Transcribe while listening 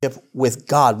with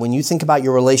God, when you think about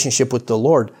your relationship with the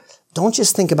Lord, don't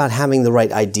just think about having the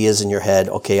right ideas in your head.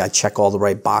 Okay, I check all the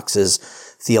right boxes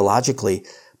theologically,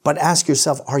 but ask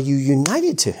yourself, are you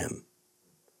united to him?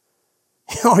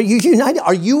 Are you united?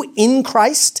 Are you in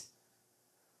Christ?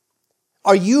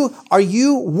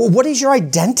 What is your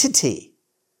identity?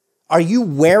 Are you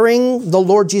wearing the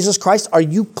Lord Jesus Christ? Are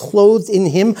you clothed in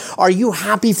him? Are you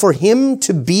happy for him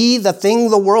to be the thing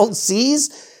the world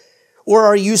sees? Or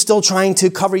are you still trying to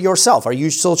cover yourself? Are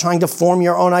you still trying to form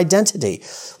your own identity?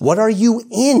 What are you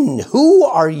in? Who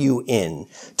are you in?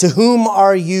 To whom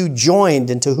are you joined?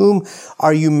 And to whom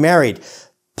are you married?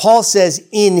 Paul says,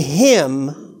 in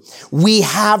him we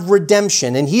have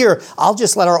redemption. And here, I'll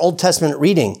just let our Old Testament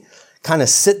reading kind of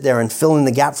sit there and fill in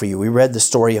the gap for you. We read the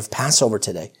story of Passover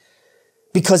today.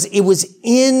 Because it was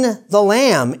in the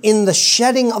Lamb, in the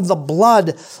shedding of the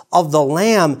blood of the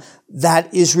Lamb,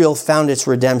 that Israel found its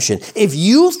redemption. If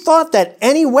you thought that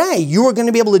any way you were going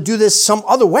to be able to do this some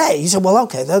other way, you said, well,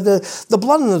 okay, the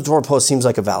blood on the doorpost seems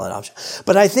like a valid option.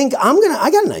 But I think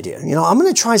I got an idea. I'm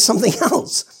going to try something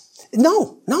else.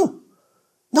 No.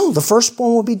 The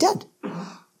firstborn will be dead.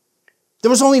 There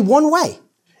was only one way.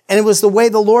 And it was the way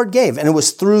the Lord gave. And it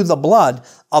was through the blood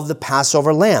of the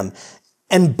Passover lamb.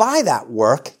 And by that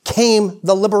work came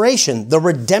the liberation, the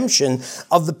redemption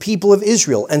of the people of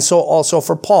Israel. And so also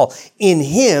for Paul, in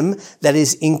him, that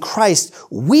is in Christ,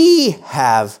 we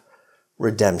have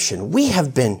redemption. We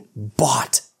have been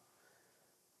bought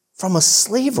from a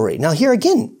slavery. Now here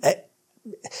again,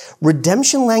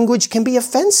 redemption language can be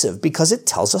offensive because it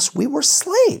tells us we were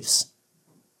slaves.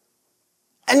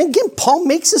 And again, Paul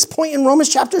makes this point in Romans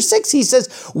chapter 6. He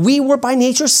says, we were by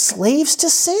nature slaves to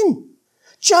sin.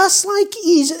 Just like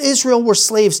Israel were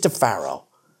slaves to Pharaoh.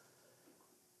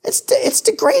 It's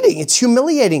degrading. It's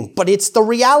humiliating, but it's the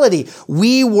reality.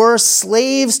 We were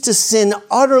slaves to sin,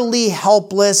 utterly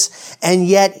helpless, and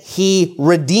yet he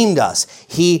redeemed us.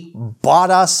 He bought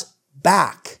us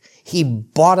back. He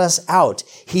bought us out.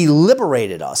 He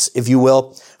liberated us, if you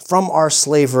will, from our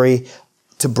slavery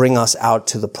to bring us out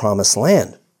to the promised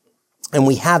land. And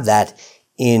we have that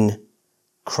in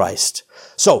Christ.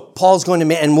 So Paul's going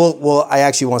to, and I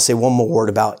actually want to say one more word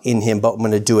about in him, but I'm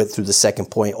going to do it through the second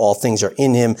point. All things are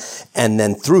in him and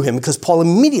then through him, because Paul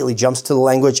immediately jumps to the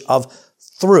language of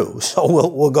through. So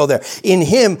we'll go there. In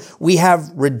him, we have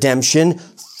redemption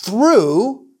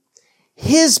through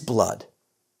his blood.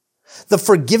 The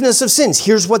forgiveness of sins.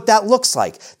 Here's what that looks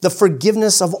like. The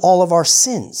forgiveness of all of our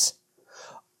sins.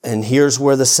 And here's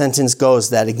where the sentence goes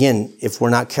that, again, if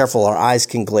we're not careful, our eyes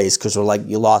can glaze because we're like,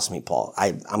 you lost me, Paul.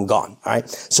 I'm gone. All right.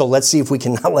 So let's see if we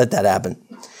can not let that happen.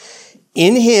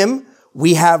 In him,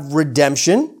 we have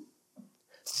redemption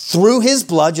through his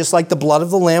blood, just like the blood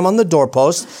of the lamb on the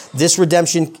doorpost. This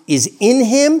redemption is in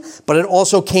him, but it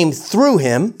also came through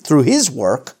him, through his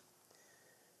work,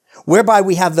 whereby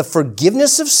we have the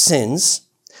forgiveness of sins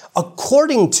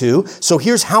according to, so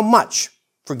here's how much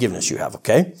forgiveness you have,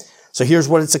 okay? So here's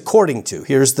what it's according to.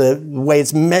 Here's the way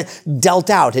it's dealt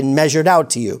out and measured out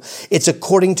to you. It's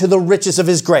according to the riches of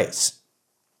his grace.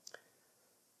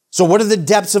 So what are the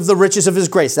depths of the riches of his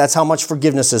grace? That's how much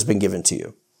forgiveness has been given to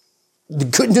you. The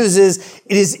good news is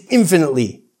it is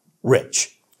infinitely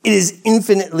rich. It is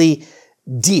infinitely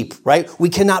deep, right? We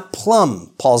cannot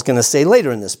plumb, Paul's going to say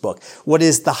later in this book, what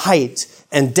is the height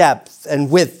and depth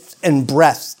and width and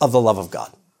breadth of the love of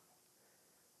God.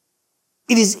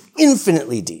 It is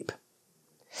infinitely deep.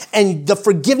 And the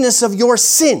forgiveness of your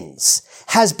sins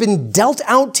has been dealt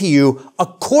out to you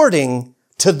according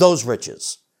to those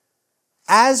riches.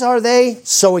 As are they,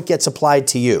 so it gets applied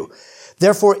to you.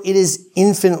 Therefore, it is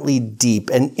infinitely deep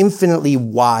and infinitely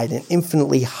wide and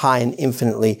infinitely high and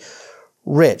infinitely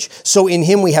rich. So in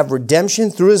him we have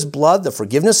redemption through his blood, the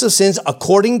forgiveness of sins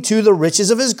according to the riches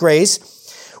of his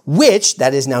grace, which,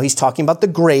 that is now he's talking about the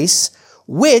grace,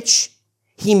 which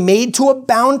he made to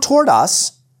abound toward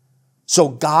us. So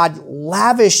God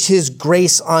lavished his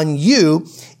grace on you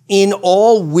in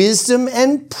all wisdom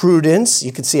and prudence.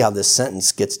 You can see how this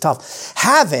sentence gets tough.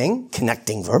 Having,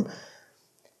 connecting verb,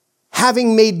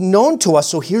 having made known to us.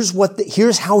 So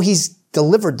here's how he's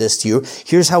delivered this to you.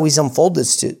 Here's how he's unfolded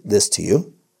this to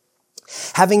you.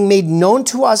 Having made known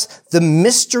to us the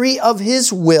mystery of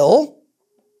his will,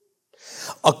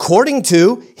 according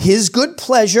to his good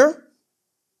pleasure,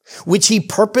 which he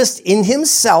purposed in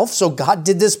himself. So God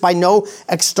did this by no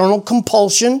external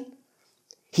compulsion.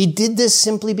 He did this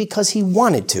simply because he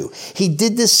wanted to. He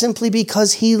did this simply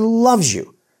because he loves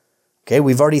you. Okay,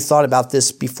 we've already thought about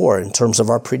this before in terms of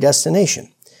our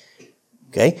predestination.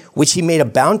 okay, which he made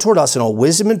abound toward us in all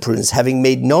wisdom and prudence, having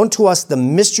made known to us the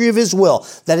mystery of his will.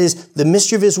 That is, the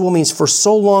mystery of his will means for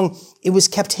so long it was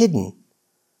kept hidden.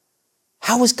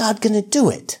 How is God going to do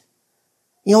it?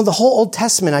 You know, the whole Old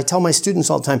Testament, I tell my students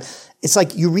all the time, it's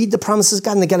like you read the promises of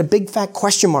God and they got a big fat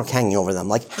question mark hanging over them.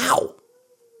 Like, how?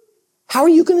 How are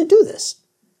you going to do this?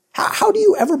 How do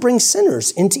you ever bring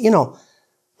sinners into, you know,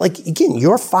 like, again,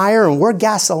 you're fire and we're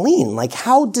gasoline. Like,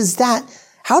 how do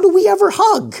we ever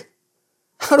hug?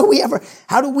 How do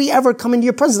we ever come into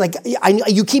your presence? Like,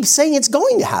 you keep saying it's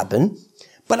going to happen,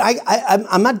 but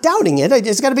I'm not doubting it.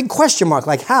 It's got a big question mark,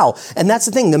 like how? And that's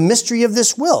the thing. The mystery of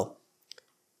this will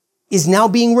is now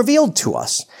being revealed to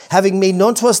us. Having made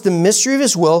known to us the mystery of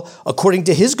his will, according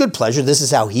to his good pleasure. This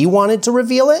is how he wanted to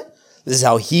reveal it. This is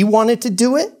how he wanted to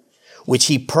do it, which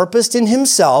he purposed in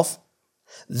himself,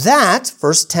 that,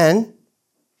 verse 10,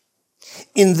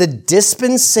 in the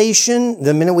dispensation,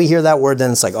 the minute we hear that word,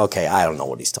 then it's like, okay, I don't know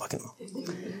what he's talking about.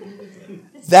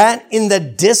 That in the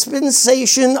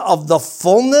dispensation of the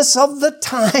fullness of the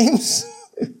times,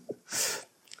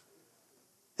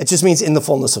 it just means in the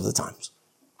fullness of the times.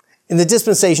 In the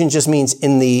dispensation just means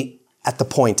at the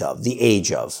point of, the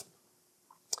age of,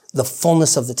 the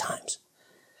fullness of the times.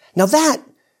 Now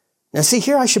see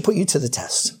here, I should put you to the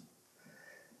test.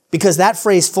 Because that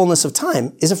phrase, fullness of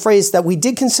time, is a phrase that we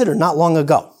did consider not long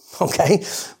ago, okay?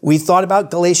 We thought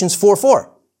about Galatians 4:4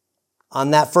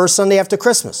 on that first Sunday after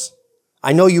Christmas.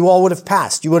 I know you all would have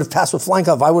passed. You would have passed with flying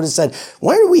colors. I would have said,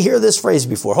 when did we hear this phrase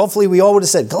before? Hopefully we all would have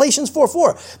said Galatians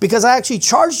 4:4, because I actually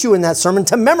charged you in that sermon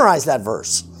to memorize that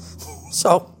verse.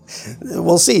 So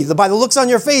we'll see. By the looks on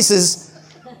your faces,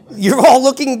 you're all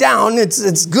looking down.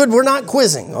 It's good we're not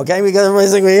quizzing, okay? Because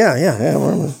everybody's like,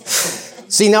 yeah.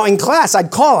 See, now in class, I'd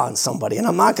call on somebody, and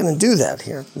I'm not going to do that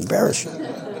here. Embarrass you.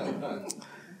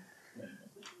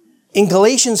 In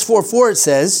Galatians 4:4, it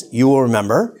says, you will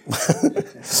remember,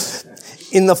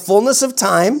 in the fullness of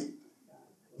time,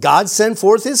 God sent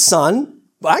forth his son.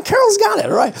 Carol's got it,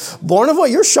 all right? Born of what?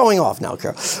 You're showing off now,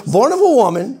 Carol. Born of a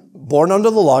woman, born under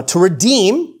the law, to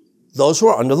redeem those who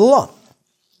are under the law.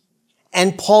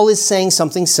 And Paul is saying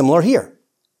something similar here.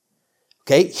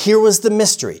 Okay, here was the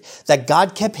mystery that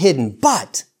God kept hidden,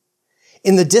 but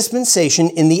in the dispensation,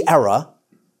 in the era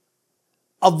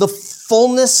of the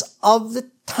fullness of the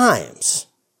times.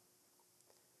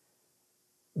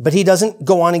 But he doesn't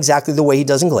go on exactly the way he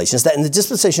does in Galatians, that in the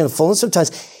dispensation of the fullness of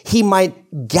times, he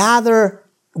might gather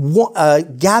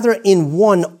in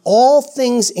one all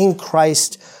things in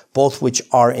Christ, both which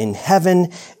are in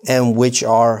heaven and which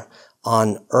are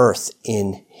on earth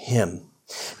in him.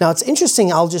 Now, it's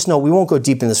interesting. I'll just note, we won't go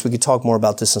deep in this. We could talk more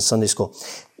about this in Sunday school.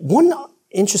 One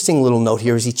interesting little note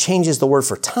here is he changes the word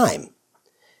for time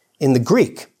in the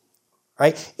Greek,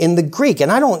 right? In the Greek,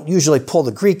 and I don't usually pull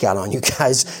the Greek out on you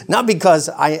guys, not because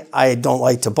I don't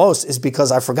like to boast, it's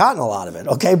because I've forgotten a lot of it,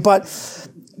 okay?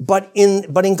 But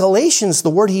in Galatians, the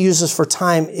word he uses for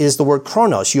time is the word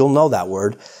chronos. You'll know that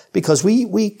word because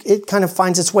it kind of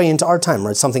finds its way into our time,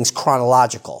 right? Something's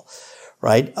chronological,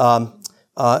 right?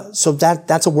 So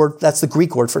that's a word, that's the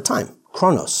Greek word for time,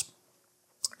 chronos.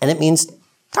 And it means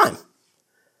time.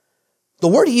 The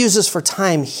word he uses for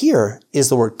time here is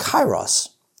the word kairos.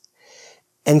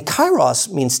 And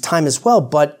kairos means time as well,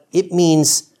 but it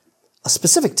means a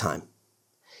specific time.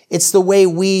 It's the way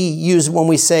we use when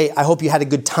we say, I hope you had a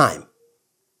good time.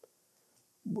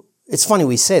 It's funny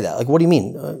we say that. Like, what do you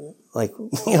mean?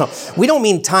 We don't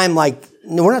mean time like,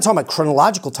 we're not talking about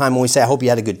chronological time when we say, I hope you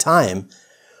had a good time.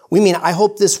 We mean, I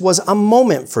hope this was a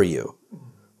moment for you,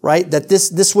 right? That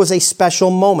this was a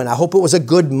special moment. I hope it was a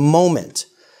good moment,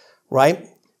 right?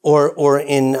 Or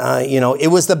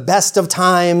it was the best of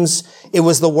times. It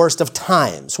was the worst of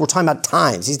times. We're talking about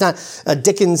times. He's not,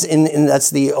 Dickens, that's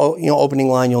the, opening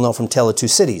line you'll know from Tale of Two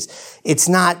Cities. It's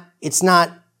not,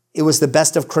 it was the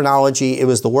best of chronology. It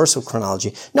was the worst of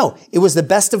chronology. No, it was the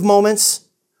best of moments.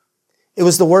 It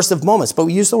was the worst of moments, but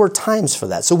we use the word times for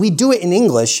that. So we do it in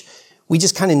English. We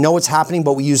just kind of know what's happening,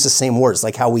 but we use the same words,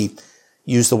 like how we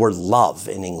use the word love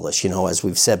in English. As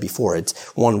we've said before, it's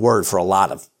one word for a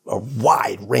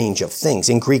wide range of things.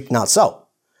 In Greek, not so.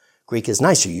 Greek is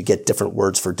nicer. You get different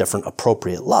words for different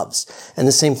appropriate loves. And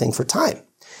the same thing for time.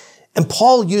 And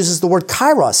Paul uses the word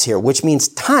kairos here, which means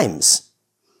times.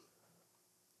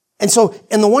 And so,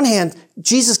 on the one hand,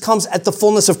 Jesus comes at the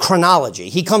fullness of chronology.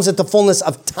 He comes at the fullness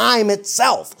of time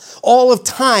itself. All of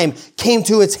time came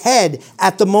to its head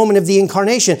at the moment of the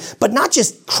incarnation. But not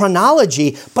just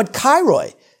chronology, but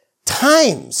kairoi,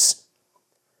 times.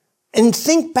 And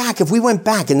think back, if we went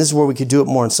back, and this is where we could do it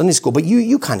more in Sunday school, but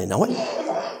you kind of know it.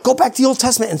 Go back to the Old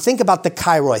Testament and think about the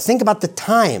kairoi. Think about the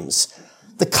times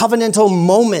the covenantal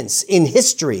moments in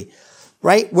history,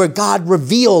 right? Where God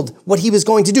revealed what he was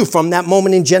going to do. From that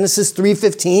moment in Genesis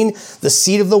 3:15, the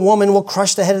seed of the woman will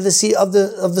crush the head of the seed of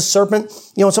the serpent.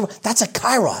 So that's a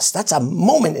kairos. That's a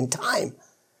moment in time.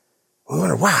 We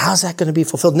wonder, wow, how's that going to be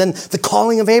fulfilled? And then the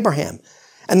calling of Abraham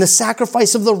and the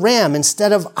sacrifice of the ram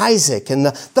instead of Isaac, and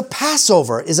the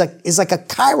Passover is like a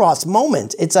kairos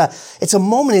moment. It's a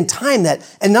moment in time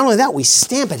and not only that, we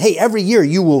stamp it. Hey, every year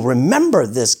you will remember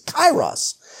this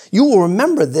kairos. You will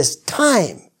remember this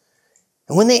time.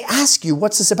 And when they ask you,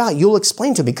 what's this about? You'll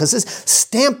explain to them, because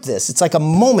stamp this. It's like a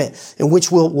moment in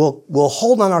which we'll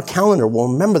hold on our calendar.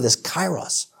 We'll remember this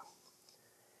kairos.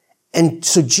 And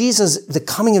so the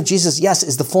coming of Jesus, yes,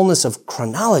 is the fullness of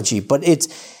chronology, but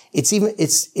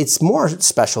it's more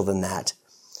special than that.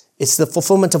 It's the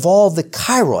fulfillment of all the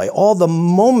kairoi, all the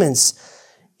moments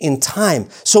in time.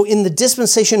 So in the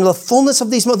dispensation of the fullness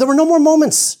of these moments, there were no more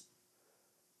moments.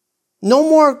 No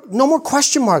more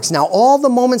question marks now. All the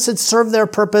moments had served their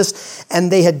purpose and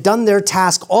they had done their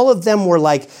task. All of them were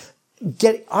like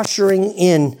ushering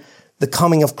in the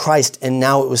coming of Christ, and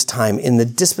now it was time. In the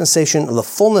dispensation of the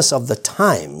fullness of the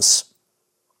times,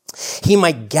 he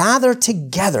might gather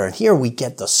together, and here we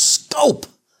get the scope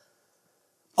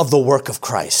of the work of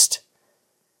Christ.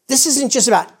 This isn't just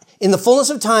about, in the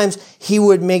fullness of times, he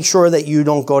would make sure that you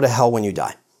don't go to hell when you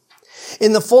die.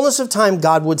 In the fullness of time,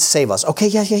 God would save us. Okay,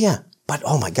 yeah. But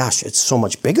oh my gosh, it's so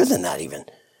much bigger than that even.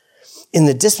 In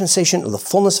the dispensation of the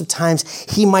fullness of times,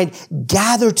 he might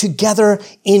gather together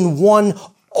in one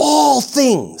all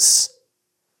things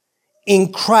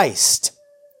in Christ.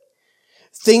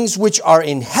 Things which are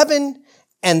in heaven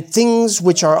and things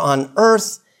which are on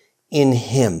earth in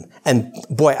him. And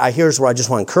boy, here's where I just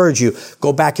want to encourage you.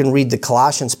 Go back and read the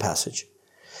Colossians passage.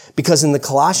 Because in the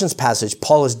Colossians passage,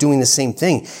 Paul is doing the same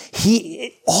thing.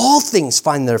 All things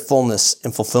find their fullness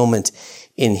and fulfillment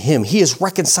in him. He is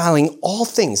reconciling all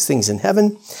things in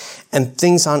heaven and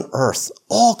things on earth.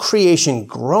 All creation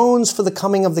groans for the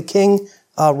coming of the King,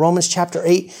 Romans chapter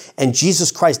 8. And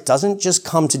Jesus Christ doesn't just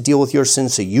come to deal with your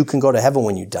sins so you can go to heaven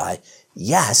when you die.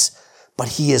 Yes, but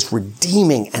he is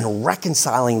redeeming and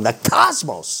reconciling the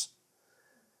cosmos.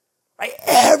 Right?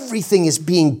 Everything is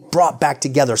being brought back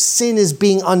together. Sin is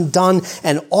being undone,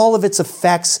 and all of its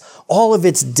effects, all of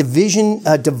its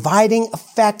dividing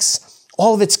effects,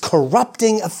 all of its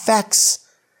corrupting effects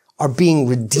are being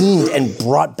redeemed and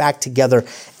brought back together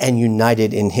and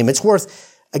united in him. It's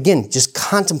worth, again, just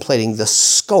contemplating the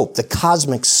scope, the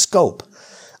cosmic scope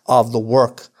of the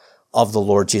work of the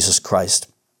Lord Jesus Christ.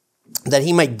 That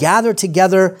he might gather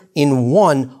together in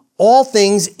one all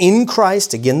things in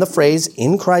Christ, again the phrase,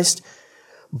 in Christ,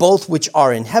 both which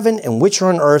are in heaven and which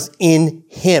are on earth in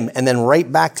him. And then right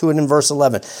back to it in verse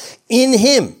 11. In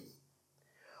him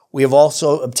we have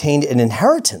also obtained an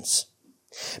inheritance,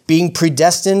 being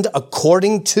predestined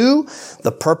according to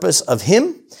the purpose of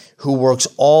him who works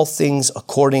all things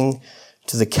according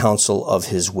to the counsel of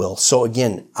his will. So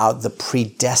again, the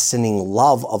predestining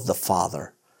love of the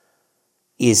Father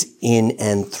is in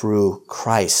and through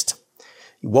Christ.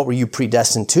 What were you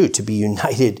predestined to? To be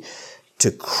united to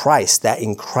Christ, that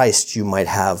in Christ you might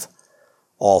have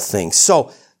all things.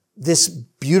 So this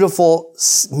beautiful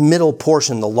middle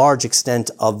portion, the large extent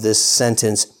of this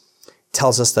sentence,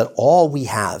 tells us that all we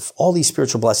have, all these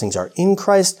spiritual blessings are in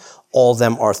Christ, all of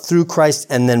them are through Christ,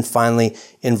 and then finally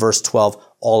in verse 12,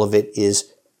 all of it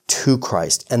is to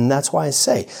Christ. And that's why I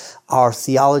say our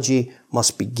theology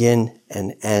must begin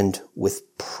and end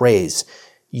with praise.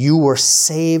 You were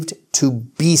saved to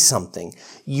be something.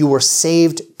 You were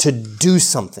saved to do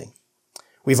something.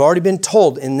 We've already been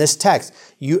told in this text,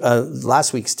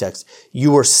 last week's text,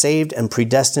 you were saved and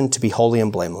predestined to be holy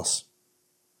and blameless.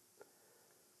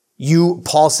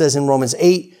 Paul says in Romans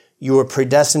 8, you were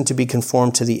predestined to be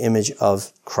conformed to the image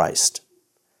of Christ.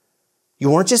 You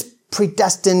weren't just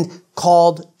predestined,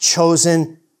 called,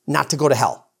 chosen, not to go to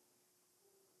hell.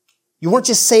 You weren't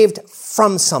just saved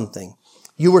from something.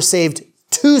 You were saved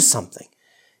to something.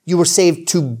 You were saved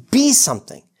to be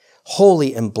something,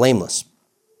 holy and blameless,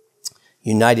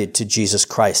 united to Jesus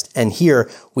Christ. And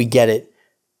here we get it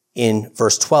in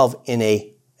verse 12 in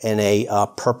a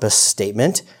purpose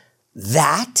statement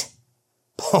that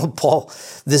Paul,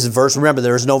 this verse, remember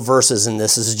there's no verses in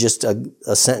this. This is just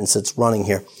a sentence that's running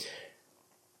here.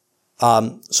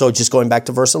 So just going back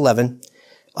to verse 11,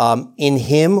 in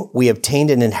him we obtained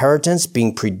an inheritance,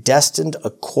 being predestined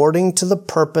according to the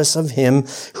purpose of him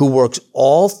who works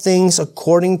all things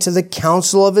according to the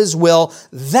counsel of his will,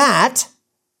 that,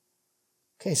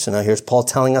 okay, so now here's Paul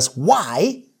telling us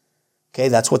why, okay,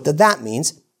 that's what that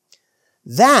means,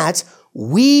 that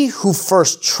we who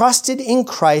first trusted in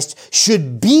Christ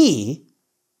should be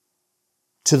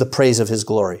to the praise of his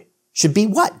glory. Should be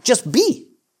what? Just be.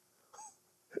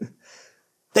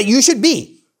 That you should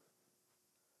be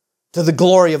to the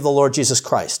glory of the Lord Jesus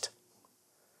Christ.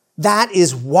 That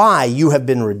is why you have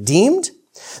been redeemed.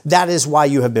 That is why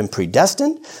you have been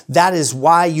predestined. That is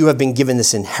why you have been given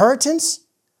this inheritance,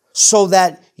 so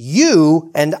that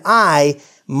you and I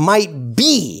might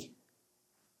be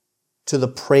to the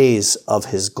praise of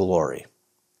his glory.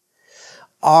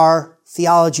 Our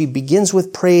theology begins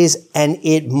with praise, and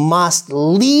it must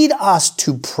lead us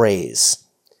to praise.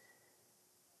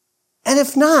 And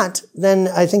if not, then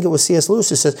I think it was C.S. Lewis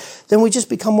who says, then we just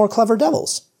become more clever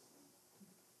devils.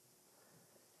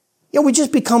 We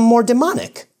just become more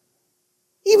demonic.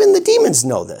 Even the demons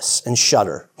know this and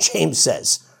shudder, James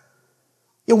says.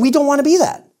 We don't want to be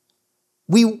that.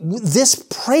 This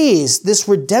praise, this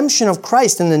redemption of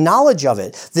Christ and the knowledge of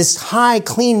it, this high,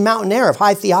 clean mountain air of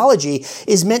high theology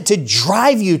is meant to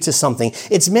drive you to something.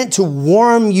 It's meant to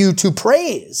warm you to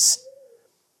praise.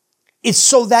 It's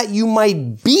so that you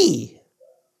might be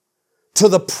to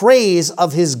the praise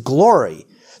of his glory.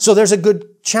 So there's a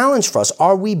good challenge for us.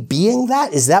 Are we being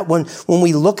that? Is that when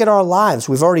we look at our lives,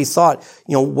 we've already thought,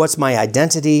 what's my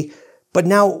identity? But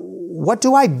now, what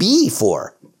do I be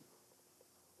for?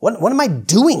 What am I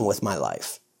doing with my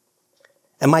life?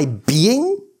 Am I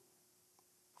being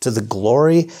to the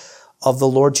glory of the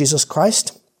Lord Jesus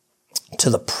Christ? To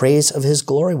the praise of his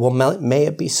glory? Well, may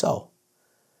it be so.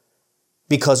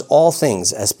 Because all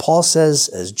things, as Paul says,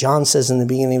 as John says in the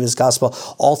beginning of his gospel,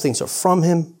 all things are from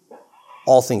him,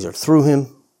 all things are through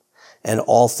him, and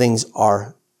all things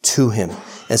are to him.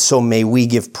 And so may we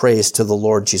give praise to the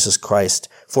Lord Jesus Christ,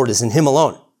 for it is in him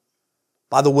alone,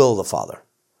 by the will of the Father,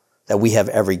 that we have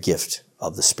every gift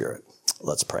of the Spirit.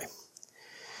 Let's pray.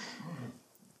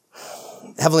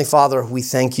 Heavenly Father, we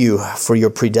thank you for your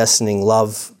predestining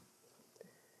love.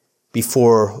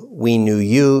 Before we knew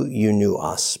you, you knew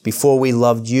us. Before we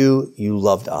loved you, you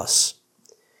loved us.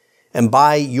 And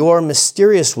by your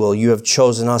mysterious will, you have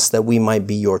chosen us that we might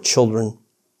be your children.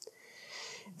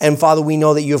 And Father, we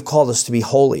know that you have called us to be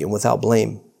holy and without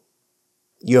blame.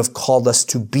 You have called us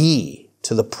to be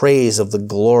to the praise of the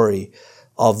glory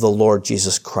of the Lord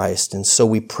Jesus Christ. And so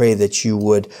we pray that you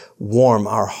would warm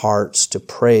our hearts to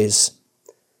praise.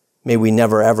 May we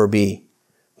never ever be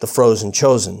the frozen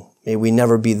chosen. May we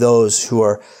never be those who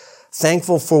are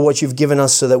thankful for what you've given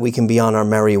us so that we can be on our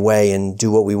merry way and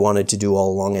do what we wanted to do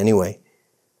all along anyway.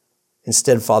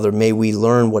 Instead, Father, may we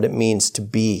learn what it means to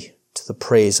be to the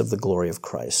praise of the glory of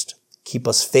Christ. Keep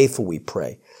us faithful, we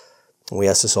pray. And we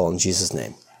ask this all in Jesus'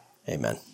 name. Amen.